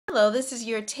Hello, this is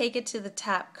your Take It to the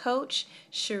Top coach,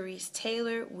 Cherise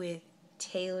Taylor with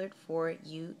Tailored for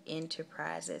You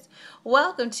Enterprises.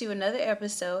 Welcome to another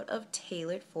episode of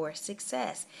Tailored for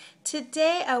Success.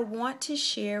 Today, I want to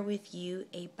share with you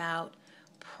about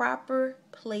proper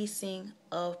placing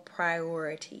of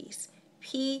priorities.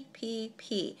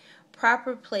 PPP.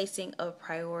 Proper placing of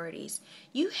priorities.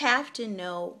 You have to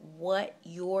know what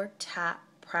your top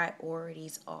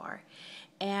priorities are.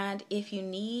 And if you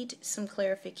need some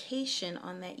clarification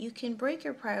on that, you can break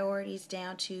your priorities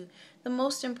down to the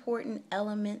most important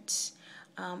elements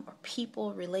or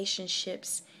people,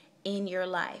 relationships in your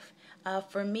life.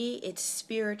 For me, it's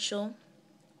spiritual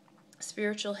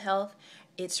health,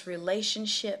 it's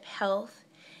relationship health,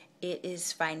 it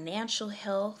is financial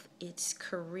health, it's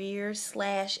career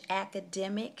slash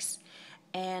academics,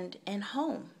 and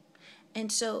home.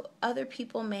 And so other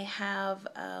people may have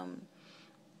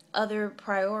other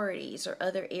priorities or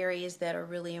other areas that are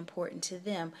really important to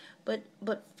them, but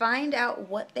find out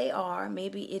what they are.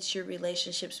 Maybe it's your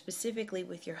relationship specifically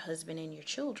with your husband and your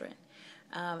children,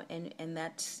 and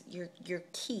that's your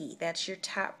key, that's your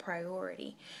top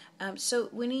priority. So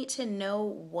we need to know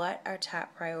what our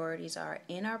top priorities are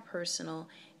in our personal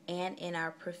and in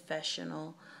our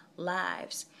professional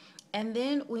lives. And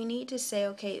then we need to say,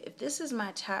 okay, if this is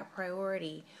my top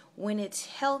priority, when it's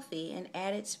healthy and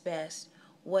at its best,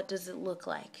 what does it look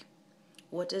like?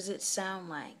 What does it sound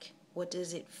like? What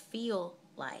does it feel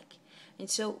like? And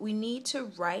so we need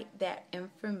to write that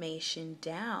information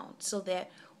down so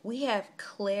that we have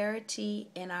clarity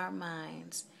in our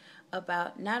minds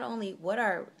about not only what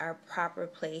our proper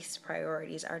place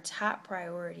priorities, our top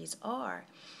priorities are,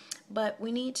 but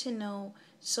we need to know,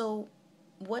 so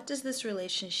what does this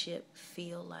relationship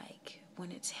feel like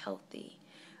when it's healthy?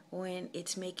 When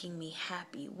it's making me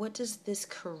happy? What does this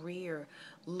career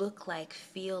look like,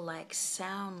 feel like,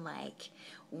 sound like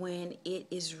when it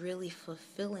is really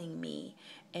fulfilling me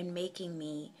and making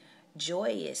me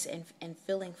joyous and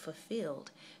feeling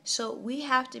fulfilled? So we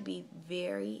have to be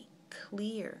very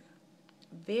clear,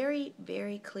 very,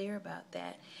 very clear about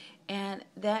that. And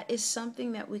that is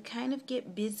something that we kind of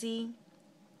get busy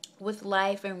with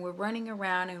life, and we're running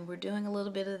around and we're doing a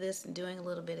little bit of this and doing a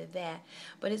little bit of that.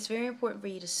 But it's very important for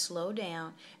you to slow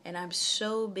down. And I'm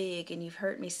so big, and you've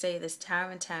heard me say this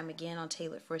time and time again on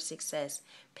Tailored for Success,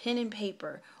 pen and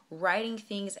paper, writing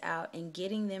things out and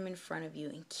getting them in front of you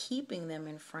and keeping them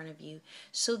in front of you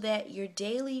so that your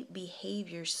daily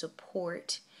behaviors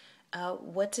support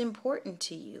what's important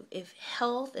to you. If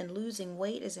health and losing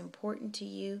weight is important to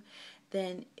you,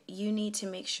 then you need to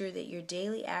make sure that your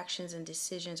daily actions and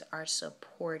decisions are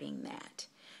supporting that.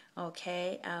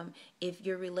 Okay? If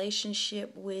your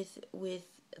relationship with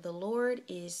the Lord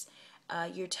is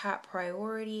your top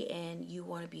priority and you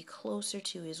want to be closer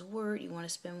to His Word, you want to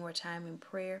spend more time in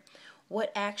prayer,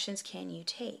 what actions can you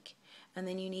take? And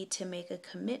then you need to make a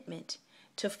commitment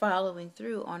to following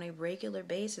through on a regular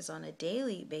basis, on a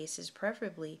daily basis,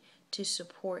 preferably, to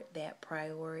support that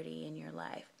priority in your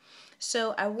life.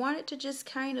 So I wanted to just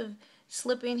kind of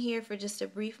slip in here for just a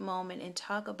brief moment and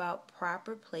talk about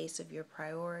proper place of your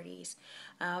priorities,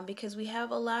 because we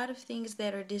have a lot of things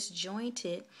that are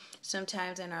disjointed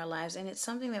sometimes in our lives, and it's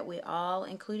something that we all,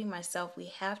 including myself, we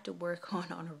have to work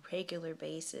on a regular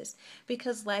basis,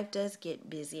 because life does get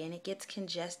busy and it gets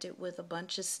congested with a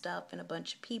bunch of stuff and a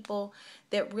bunch of people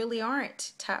that really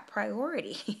aren't top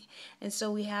priority. And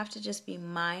so we have to just be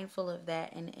mindful of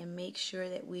that and make sure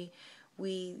that we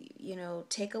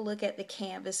take a look at the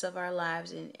canvas of our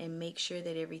lives and make sure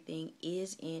that everything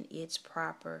is in its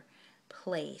proper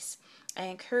place. I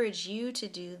encourage you to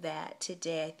do that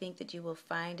today. I think that you will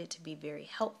find it to be very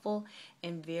helpful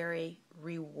and very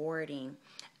rewarding.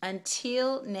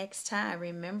 Until next time,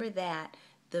 remember that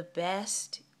the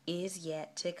best is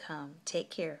yet to come.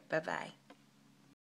 Take care. Bye-bye.